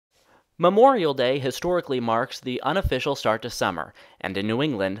Memorial Day historically marks the unofficial start to summer, and in New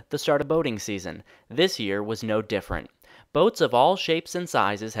England, the start of boating season. This year was no different. Boats of all shapes and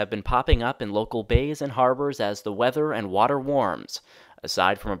sizes have been popping up in local bays and harbors as the weather and water warms.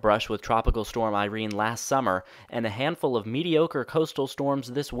 Aside from a brush with Tropical Storm Irene last summer and a handful of mediocre coastal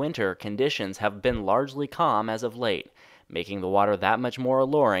storms this winter, conditions have been largely calm as of late, making the water that much more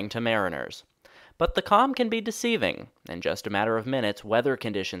alluring to mariners. But the calm can be deceiving. In just a matter of minutes, weather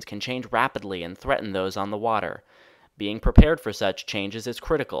conditions can change rapidly and threaten those on the water. Being prepared for such changes is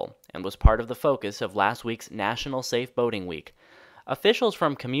critical and was part of the focus of last week's National Safe Boating Week. Officials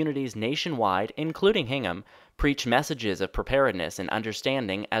from communities nationwide, including Hingham, preach messages of preparedness and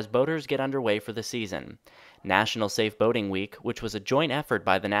understanding as boaters get underway for the season. National Safe Boating Week, which was a joint effort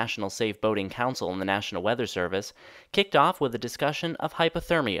by the National Safe Boating Council and the National Weather Service, kicked off with a discussion of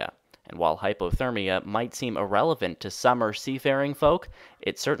hypothermia. And while hypothermia might seem irrelevant to summer seafaring folk,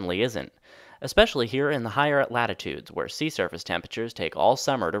 it certainly isn't, especially here in the higher latitudes where sea surface temperatures take all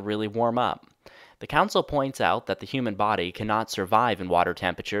summer to really warm up. The council points out that the human body cannot survive in water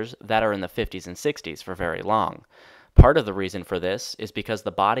temperatures that are in the 50s and 60s for very long. Part of the reason for this is because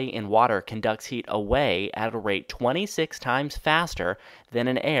the body in water conducts heat away at a rate 26 times faster than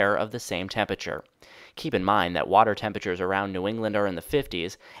in air of the same temperature. Keep in mind that water temperatures around New England are in the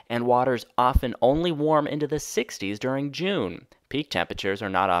 50s, and waters often only warm into the 60s during June. Peak temperatures are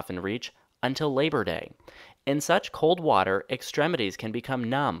not often reached until Labor Day. In such cold water, extremities can become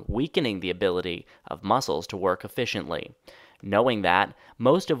numb, weakening the ability of muscles to work efficiently. Knowing that,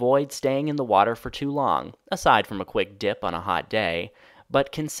 most avoid staying in the water for too long, aside from a quick dip on a hot day,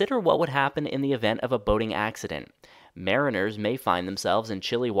 but consider what would happen in the event of a boating accident. Mariners may find themselves in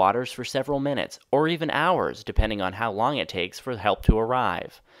chilly waters for several minutes, or even hours, depending on how long it takes for help to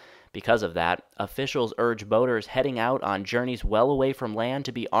arrive. Because of that, officials urge boaters heading out on journeys well away from land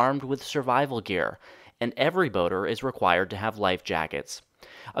to be armed with survival gear, and every boater is required to have life jackets.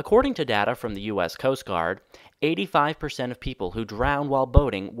 According to data from the U.S. Coast Guard, 85% of people who drowned while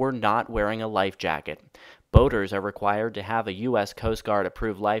boating were not wearing a life jacket. Boaters are required to have a U.S. Coast Guard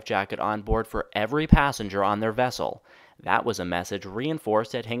approved life jacket on board for every passenger on their vessel. That was a message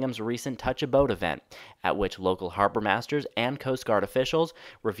reinforced at Hingham's recent Touch a Boat event, at which local Harbormasters and Coast Guard officials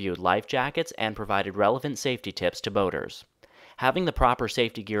reviewed life jackets and provided relevant safety tips to boaters. Having the proper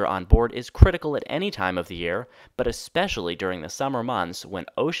safety gear on board is critical at any time of the year, but especially during the summer months when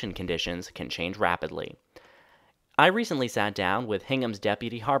ocean conditions can change rapidly. I recently sat down with Hingham's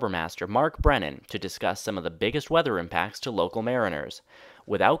Deputy Harbormaster, Mark Brennan, to discuss some of the biggest weather impacts to local mariners.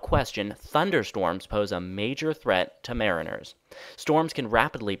 Without question, thunderstorms pose a major threat to mariners. Storms can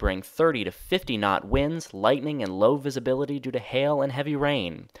rapidly bring 30 to 50 knot winds, lightning, and low visibility due to hail and heavy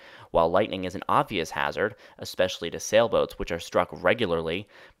rain. While lightning is an obvious hazard, especially to sailboats which are struck regularly,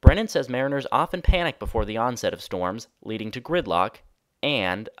 Brennan says mariners often panic before the onset of storms, leading to gridlock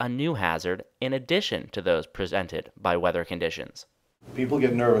and a new hazard in addition to those presented by weather conditions. People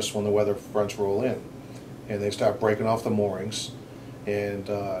get nervous when the weather fronts roll in, and they start breaking off the moorings, and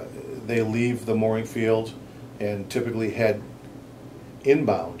they leave the mooring field and typically head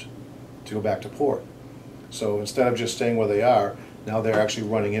inbound to go back to port. So instead of just staying where they are, now they're actually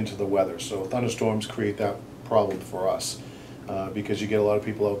running into the weather. So thunderstorms create that problem for us because you get a lot of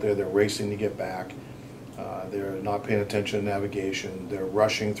people out there, they're racing to get back. They're not paying attention to navigation. They're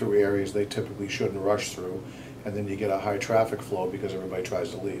rushing through areas they typically shouldn't rush through, and then you get a high traffic flow because everybody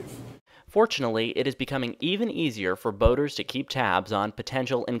tries to leave. Fortunately, it is becoming even easier for boaters to keep tabs on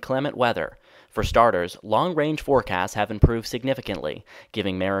potential inclement weather. For starters, long-range forecasts have improved significantly,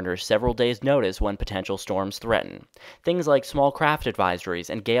 giving mariners several days' notice when potential storms threaten. Things like small craft advisories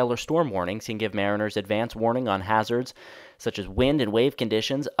and gale or storm warnings can give mariners advance warning on hazards such as wind and wave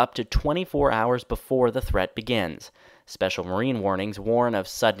conditions up to 24 hours before the threat begins. Special marine warnings warn of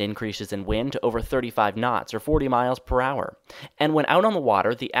sudden increases in wind to over 35 knots or 40 miles per hour. And when out on the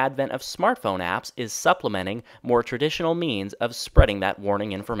water, the advent of smartphone apps is supplementing more traditional means of spreading that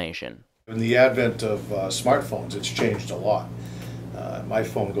warning information. In the advent of smartphones, it's changed a lot. My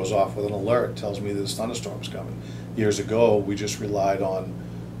phone goes off with an alert, tells me there's thunderstorms coming. Years ago, we just relied on,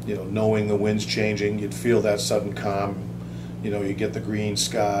 knowing the wind's changing. You'd feel that sudden calm. You get the green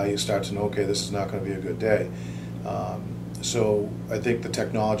sky. You start to know, okay, this is not going to be a good day. So I think the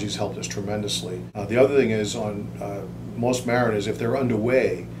technology's helped us tremendously. The other thing is on most mariners, if they're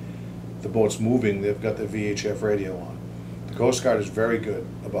underway, the boat's moving, they've got the VHF radio on. The Coast Guard is very good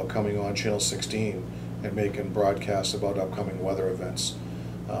about coming on Channel 16 and making broadcasts about upcoming weather events.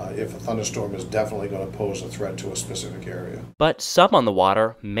 if a thunderstorm is definitely going to pose a threat to a specific area. But some on the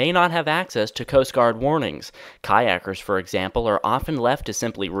water may not have access to Coast Guard warnings. Kayakers, for example, are often left to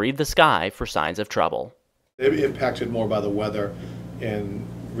simply read the sky for signs of trouble. They're impacted more by the weather and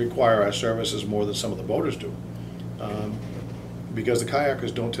require our services more than some of the boaters do. Because the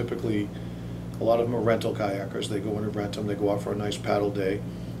kayakers don't typically, a lot of them are rental kayakers. They go in and rent them, they go out for a nice paddle day.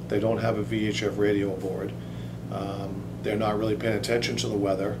 They don't have a VHF radio aboard. They're not really paying attention to the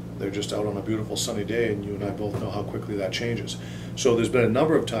weather. They're just out on a beautiful sunny day, and you and I both know how quickly that changes. So there's been a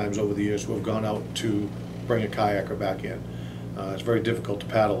number of times over the years we've gone out to bring a kayaker back in. It's very difficult to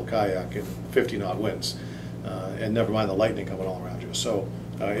paddle a kayak in 50-knot winds, and never mind the lightning coming all around you. So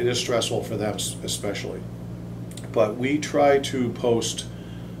it is stressful for them especially. But we try to post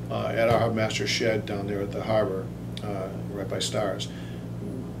at our Harbormaster shed down there at the harbor, right by Stars.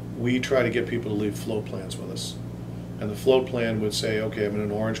 We try to get people to leave float plans with us. And the float plan would say, okay, I'm in an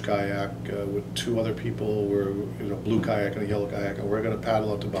orange kayak with two other people. We're in a blue kayak and a yellow kayak, and we're going to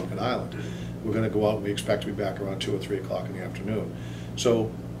paddle out to Bumpkin Island. We're going to go out, and we expect to be back around 2 or 3 o'clock in the afternoon.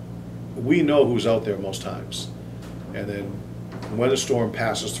 So we know who's out there most times. And then when the storm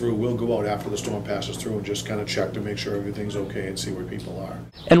passes through, we'll go out after the storm passes through and just kind of check to make sure everything's okay and see where people are.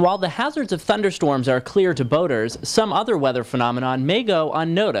 And while the hazards of thunderstorms are clear to boaters, some other weather phenomenon may go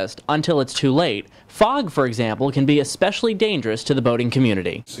unnoticed until it's too late. Fog, for example, can be especially dangerous to the boating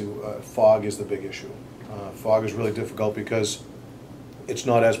community. See, fog is the big issue. Fog is really difficult because it's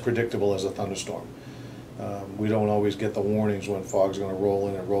not as predictable as a thunderstorm. We don't always get the warnings when fog's going to roll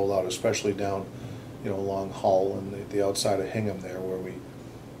in and roll out, especially down along Hull and the outside of Hingham there, where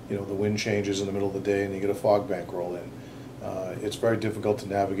the wind changes in the middle of the day and you get a fog bank roll in. It's very difficult to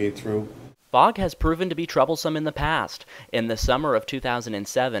navigate through. Fog has proven to be troublesome in the past. In the summer of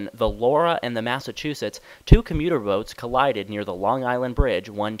 2007, the Laura and the Massachusetts, 2 commuter boats collided near the Long Island Bridge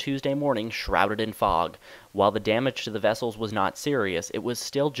one Tuesday morning shrouded in fog. While the damage to the vessels was not serious, it was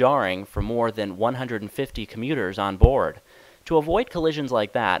still jarring for more than 150 commuters on board. To avoid collisions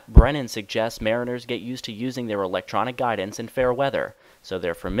like that, Brennan suggests mariners get used to using their electronic guidance in fair weather, so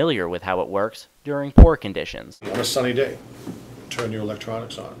they're familiar with how it works during poor conditions. On a sunny day, turn your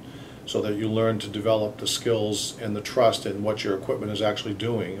electronics on so that you learn to develop the skills and the trust in what your equipment is actually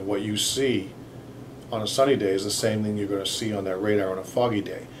doing. And what you see on a sunny day is the same thing you're going to see on that radar on a foggy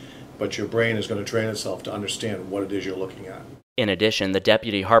day, but your brain is going to train itself to understand what it is you're looking at. In addition, the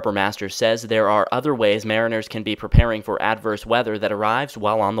deputy harbormaster says there are other ways mariners can be preparing for adverse weather that arrives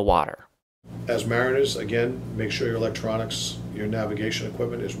while on the water. As mariners, again, make sure your electronics, your navigation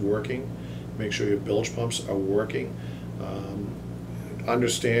equipment is working. Make sure your bilge pumps are working.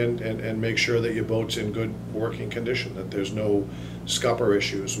 Understand and make sure that your boat's in good working condition, that there's no scupper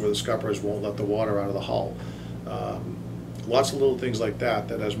issues where the scuppers won't let the water out of the hull. Lots of little things like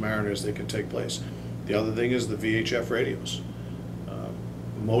that as mariners they can take place. The other thing is the VHF radios.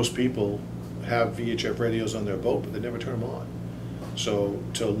 Most people have VHF radios on their boat, but they never turn them on. So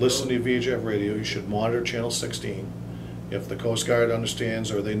to listen to VHF radio, you should monitor channel 16. If the Coast Guard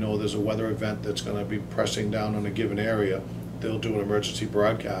understands or they know there's a weather event that's going to be pressing down on a given area, they'll do an emergency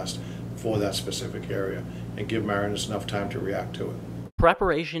broadcast for that specific area and give mariners enough time to react to it.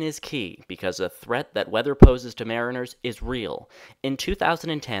 Preparation is key because the threat that weather poses to mariners is real. In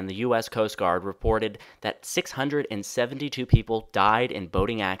 2010, the U.S. Coast Guard reported that 672 people died in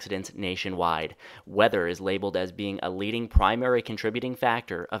boating accidents nationwide. Weather is labeled as being a leading primary contributing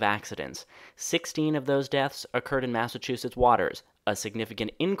factor of accidents. 16 of those deaths occurred in Massachusetts waters, a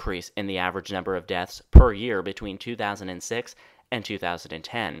significant increase in the average number of deaths per year between 2006 and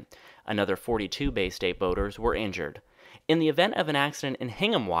 2010. Another 42 Bay State boaters were injured. In the event of an accident in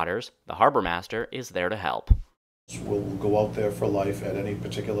Hingham waters, the Harbormaster is there to help. We'll go out there for life at any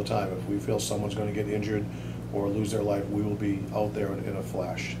particular time. If we feel someone's going to get injured or lose their life, we will be out there in a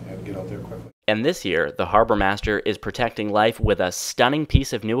flash and get out there quickly. And this year, the Harbormaster is protecting life with a stunning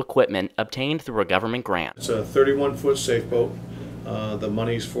piece of new equipment obtained through a government grant. It's a 31-foot safe boat. The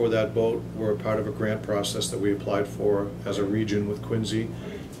monies for that boat were part of a grant process that we applied for as a region with Quincy,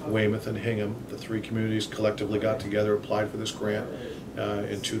 Weymouth, and Hingham. The 3 communities collectively got together, applied for this grant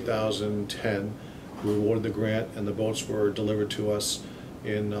in 2010. We awarded the grant, and the boats were delivered to us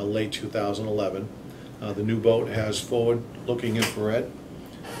in late 2011. The new boat has forward-looking infrared,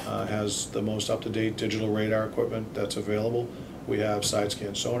 has the most up-to-date digital radar equipment that's available. We have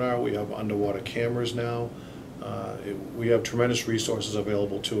side-scan sonar, we have underwater cameras now. We have tremendous resources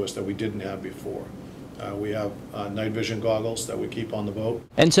available to us that we didn't have before. We have night vision goggles that we keep on the boat.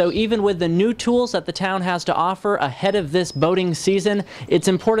 And so even with the new tools that the town has to offer ahead of this boating season, it's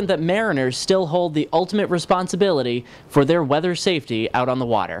important that mariners still hold the ultimate responsibility for their weather safety out on the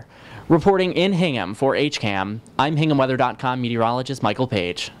water. Reporting in Hingham for HCAM, I'm HinghamWeather.com meteorologist Michael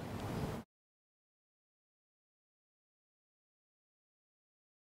Page.